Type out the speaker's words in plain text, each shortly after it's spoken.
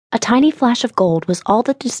A tiny flash of gold was all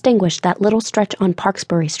that distinguished that little stretch on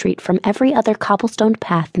Parksbury Street from every other cobblestoned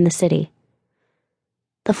path in the city.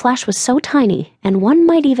 The flash was so tiny, and one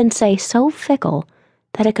might even say so fickle,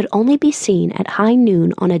 that it could only be seen at high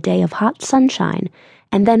noon on a day of hot sunshine,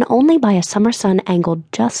 and then only by a summer sun angled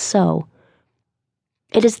just so.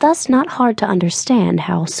 It is thus not hard to understand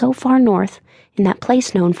how so far north, in that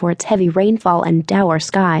place known for its heavy rainfall and dour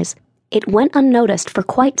skies, it went unnoticed for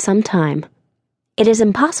quite some time. It is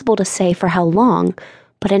impossible to say for how long,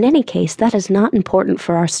 but in any case that is not important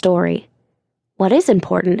for our story. What is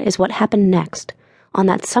important is what happened next, on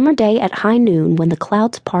that summer day at high noon when the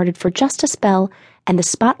clouds parted for just a spell and the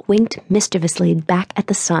spot winked mischievously back at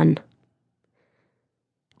the sun.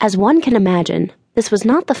 As one can imagine, this was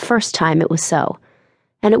not the first time it was so,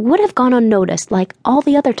 and it would have gone unnoticed like all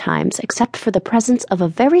the other times except for the presence of a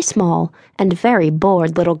very small and very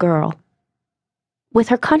bored little girl. With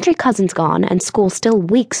her country cousins gone and school still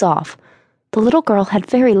weeks off, the little girl had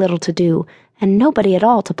very little to do and nobody at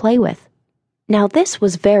all to play with. Now this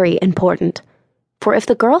was very important, for if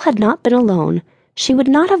the girl had not been alone, she would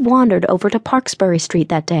not have wandered over to Parksbury Street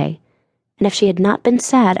that day, and if she had not been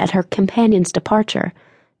sad at her companion's departure,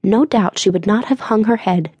 no doubt she would not have hung her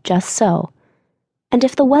head just so. And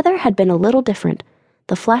if the weather had been a little different,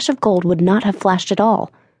 the flash of gold would not have flashed at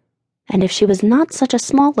all, and if she was not such a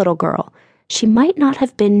small little girl, she might not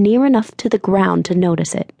have been near enough to the ground to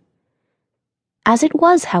notice it. As it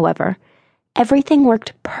was, however, everything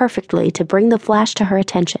worked perfectly to bring the flash to her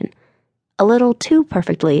attention. A little too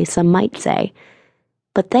perfectly, some might say,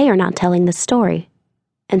 but they are not telling the story,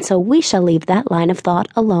 and so we shall leave that line of thought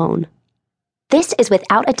alone. "This is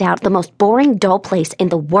without a doubt the most boring, dull place in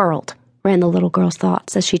the world," ran the little girl's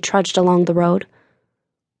thoughts as she trudged along the road.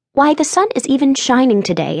 "Why, the sun is even shining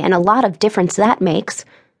today, and a lot of difference that makes.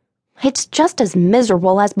 It's just as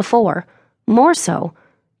miserable as before, more so,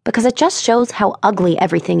 because it just shows how ugly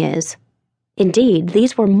everything is." Indeed,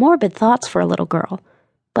 these were morbid thoughts for a little girl,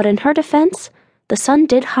 but in her defense, the sun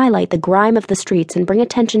did highlight the grime of the streets and bring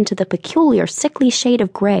attention to the peculiar sickly shade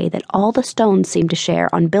of gray that all the stones seemed to share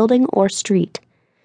on building or street.